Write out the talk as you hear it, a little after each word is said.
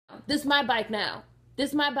This my bike now.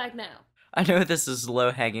 This my bike now. I know this is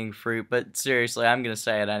low-hanging fruit, but seriously, I'm gonna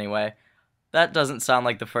say it anyway. That doesn't sound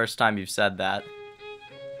like the first time you've said that.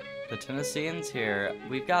 The Tennesseans here,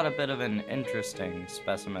 we've got a bit of an interesting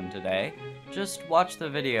specimen today. Just watch the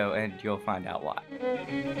video and you'll find out why.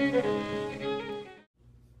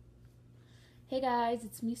 Hey guys,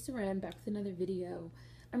 it's me, Saran, back with another video.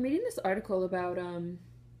 I'm reading this article about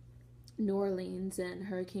New Orleans and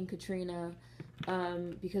Hurricane Katrina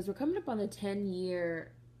because we're coming up on the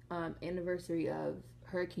 10-year anniversary of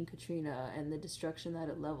Hurricane Katrina and the destruction that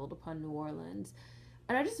it leveled upon New Orleans.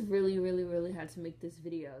 And I just really had to make this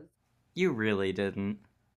video. You really didn't.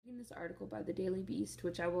 In this article by the Daily Beast,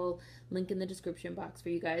 which I will link in the description box for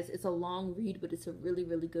you guys. It's a long read, but it's a really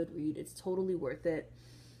good read. It's totally worth it.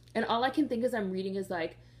 And all I can think as I'm reading is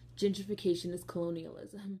like, gentrification is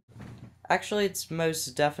colonialism. Actually, it's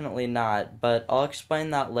most definitely not, but I'll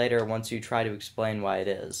explain that later once you try to explain why it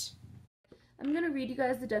is. I'm gonna read you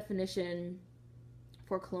guys the definition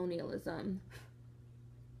for colonialism.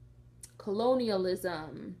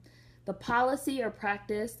 Colonialism, the policy or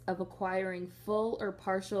practice of acquiring full or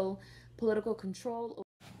partial political control.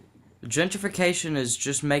 Gentrification is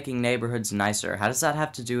just making neighborhoods nicer. How does that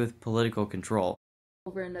have to do with political control?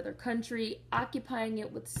 Over another country, occupying it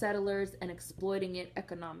with settlers and exploiting it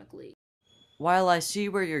economically. While I see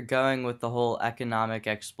where you're going with the whole economic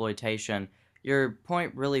exploitation, your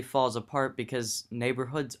point really falls apart because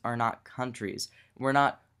neighborhoods are not countries. We're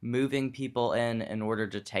not moving people in order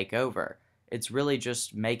to take over. It's really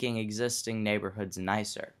just making existing neighborhoods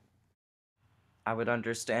nicer. I would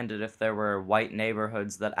understand it if there were white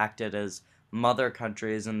neighborhoods that acted as mother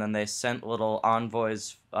countries and then they sent little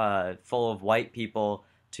envoys full of white people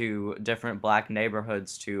to different black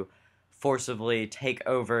neighborhoods to forcibly take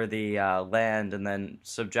over the land and then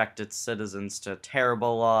subject its citizens to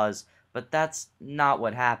terrible laws, but that's not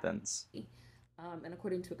what happens. And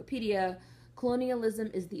according to Wikipedia,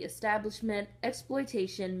 colonialism is the establishment,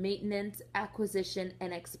 exploitation, maintenance, acquisition,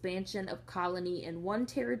 and expansion of colony in one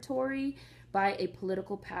territory by a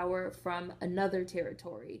political power from another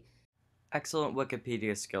territory. Excellent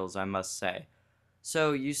Wikipedia skills, I must say.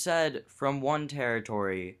 So you said from one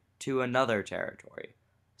territory to another territory.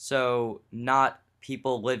 So not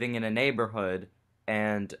people living in a neighborhood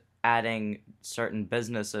and adding certain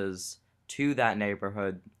businesses to that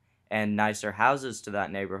neighborhood and nicer houses to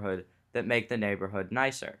that neighborhood that make the neighborhood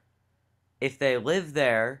nicer. If they live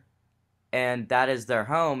there and that is their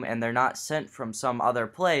home and they're not sent from some other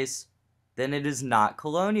place, then it is not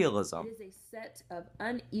colonialism. It is a set of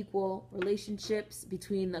unequal relationships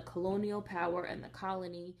between the colonial power and the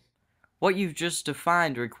colony. What you've just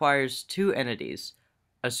defined requires two entities,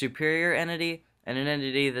 a superior entity and an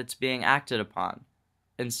entity that's being acted upon,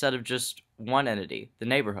 instead of just one entity, the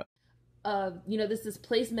neighborhood. This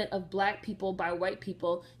displacement of black people by white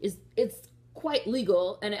people it's quite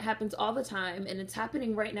legal, and it happens all the time, and it's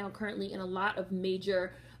happening right now currently in a lot of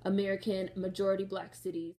major American majority black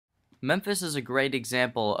cities. Memphis is a great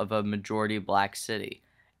example of a majority black city,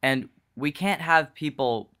 and we can't have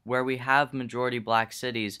people where we have majority black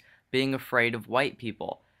cities being afraid of white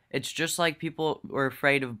people. It's just like people were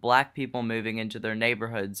afraid of black people moving into their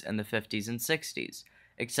neighborhoods in the 50s and 60s,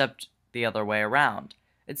 except the other way around.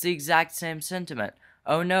 It's the exact same sentiment.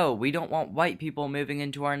 Oh no, we don't want white people moving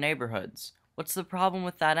into our neighborhoods. What's the problem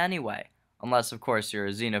with that anyway? Unless, of course, you're a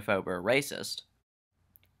xenophobe or a racist.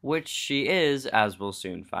 Which she is, as we'll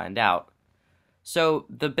soon find out. So,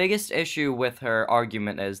 the biggest issue with her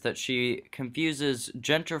argument is that she confuses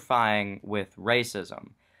gentrifying with racism.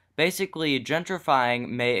 Basically, gentrifying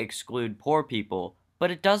may exclude poor people,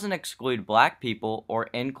 but it doesn't exclude black people or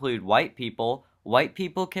include white people. White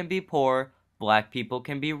people can be poor, black people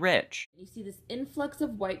can be rich. You see this influx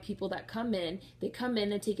of white people that come in. They come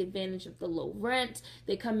in and take advantage of the low rent.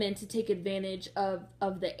 They come in to take advantage of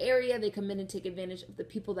the area. They come in and take advantage of the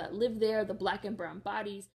people that live there, the black and brown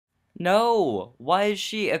bodies. No! Why is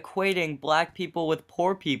she equating black people with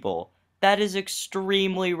poor people? That is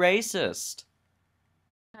extremely racist.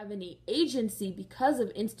 Have any agency because of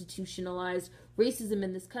institutionalized racism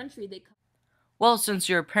in this country. Well, since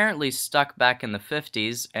you're apparently stuck back in the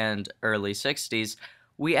 50s and early 60s,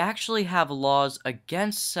 we actually have laws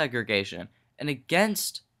against segregation and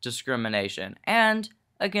against discrimination and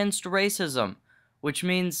against racism, which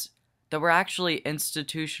means that we're actually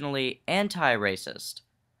institutionally anti-racist.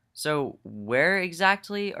 So where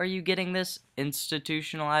exactly are you getting this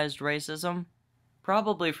institutionalized racism?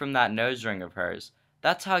 Probably from that nose ring of hers.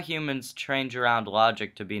 That's how humans change around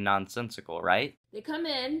logic to be nonsensical, right? They come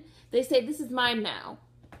in, they say, this is mine now.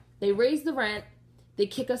 They raise the rent, they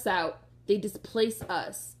kick us out, they displace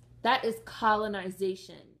us. That is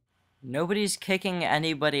colonization. Nobody's kicking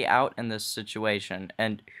anybody out in this situation,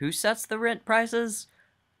 and who sets the rent prices?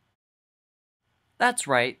 That's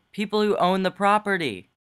right, people who own the property.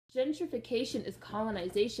 Gentrification is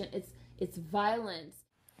colonization. It's violence.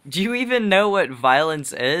 Do you even know what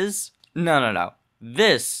violence is? No.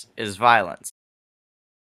 This is violence.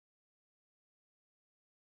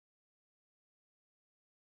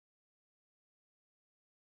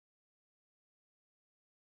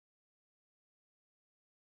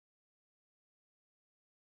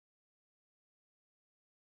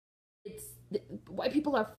 It's white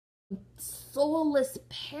people are soulless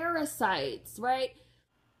parasites, right?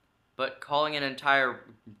 But calling an entire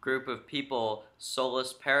group of people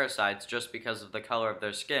soulless parasites just because of the color of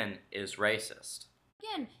their skin is racist.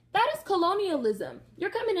 Again, that is colonialism. You're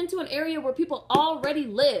coming into an area where people already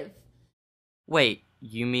live. Wait,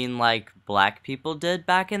 you mean like black people did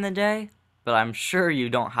back in the day? But I'm sure you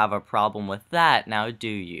don't have a problem with that now, do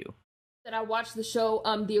you? That I watched the show,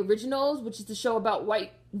 The Originals, which is the show about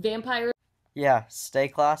white vampires. Yeah, stay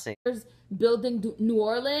classy. Building New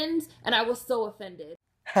Orleans, and I was so offended.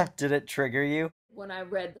 Did it trigger you? When I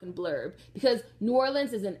read the blurb, because New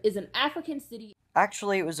Orleans is an African city.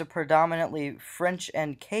 Actually, it was a predominantly French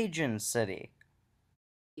and Cajun city.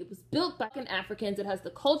 It was built by Africans. It has the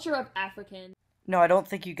culture of Africans. No, I don't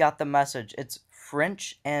think you got the message. It's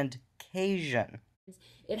French and Cajun.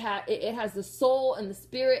 It has the soul and the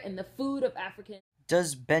spirit and the food of Africans.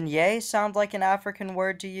 Does beignet sound like an African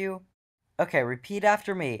word to you? Okay, repeat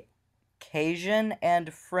after me. Cajun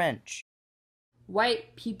and French.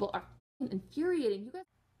 White people are infuriating. You guys.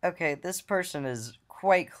 Okay, this person is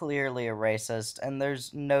quite clearly a racist, and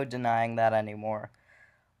there's no denying that anymore.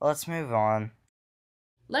 Let's move on.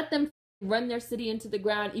 Let them run their city into the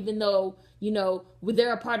ground, even though,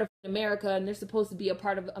 they're a part of America and they're supposed to be a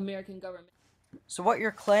part of American government. So what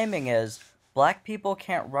you're claiming is black people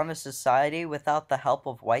can't run a society without the help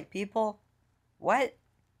of white people? What?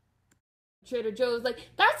 Trader Joe's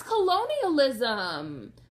that's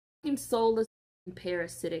colonialism. Fucking soulless,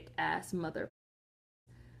 parasitic ass mother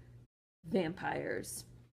vampires.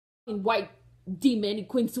 White demon,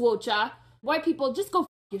 Queen Suocha. White people, just go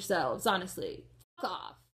yourselves, honestly. Fuck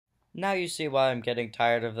off. Now you see why I'm getting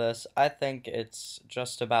tired of this. I think it's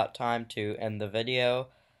just about time to end the video.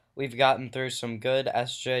 We've gotten through some good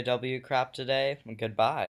SJW crap today.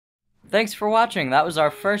 Goodbye. Thanks for watching. That was our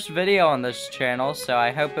first video on this channel, so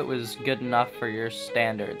I hope it was good enough for your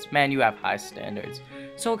standards. Man, you have high standards.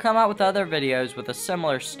 So we'll come out with other videos with a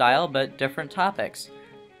similar style, but different topics.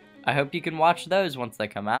 I hope you can watch those once they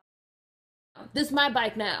come out. This is my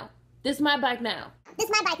bike now. This is my bike now. This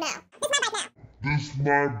is my bike now. This is my bike now. This is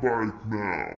my bike now.